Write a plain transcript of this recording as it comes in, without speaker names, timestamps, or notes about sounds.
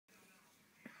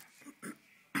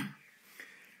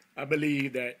I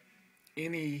believe that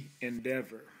any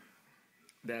endeavor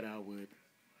that I would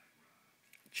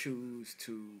choose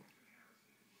to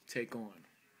take on,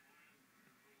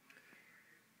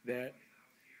 that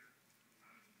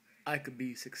I could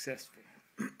be successful,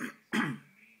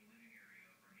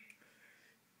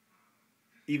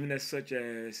 even as such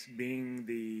as being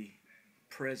the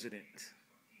president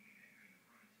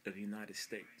of the United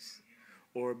States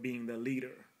or being the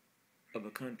leader of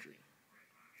a country,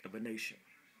 of a nation.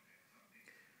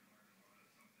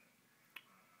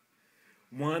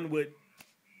 One would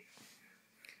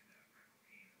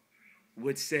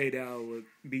say that I would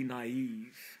be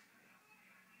naive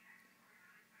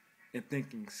in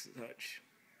thinking such.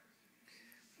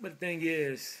 But the thing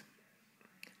is,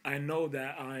 I know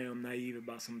that I am naive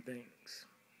about some things.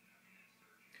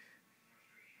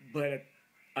 But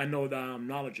I know that I'm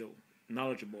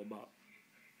knowledgeable about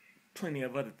plenty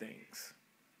of other things.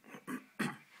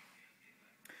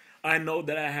 I know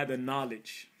that I have the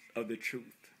knowledge of the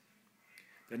truth.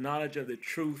 The knowledge of the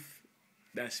truth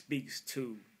that speaks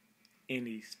to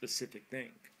any specific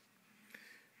thing.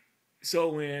 So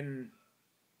when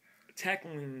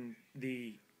tackling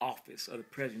the office of the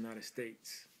President of the United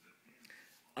States,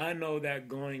 I know that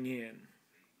going in,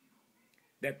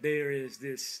 that there is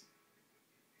this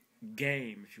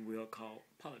game, if you will, called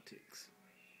politics.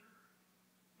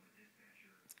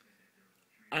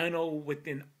 I know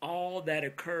within all that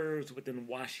occurs within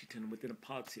Washington, within the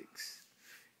politics,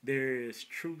 there is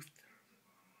truth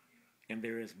and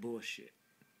there is bullshit.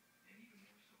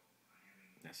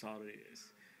 That's all it is.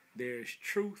 There's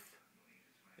truth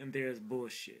and there's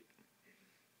bullshit.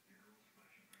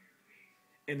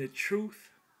 And the truth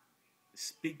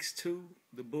speaks to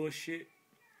the bullshit,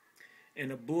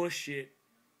 and the bullshit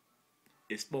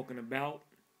is spoken about,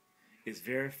 is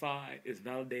verified, is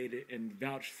validated, and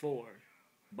vouched for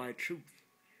by truth.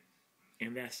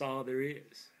 And that's all there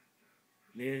is.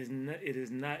 It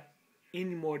is not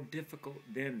any more difficult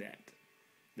than that.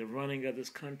 The running of this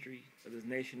country, of this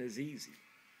nation, is easy.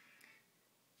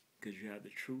 Because you have the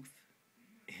truth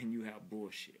and you have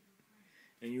bullshit.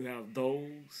 And you have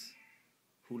those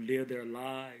who live their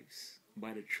lives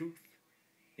by the truth,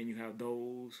 and you have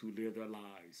those who live their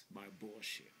lives by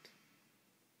bullshit.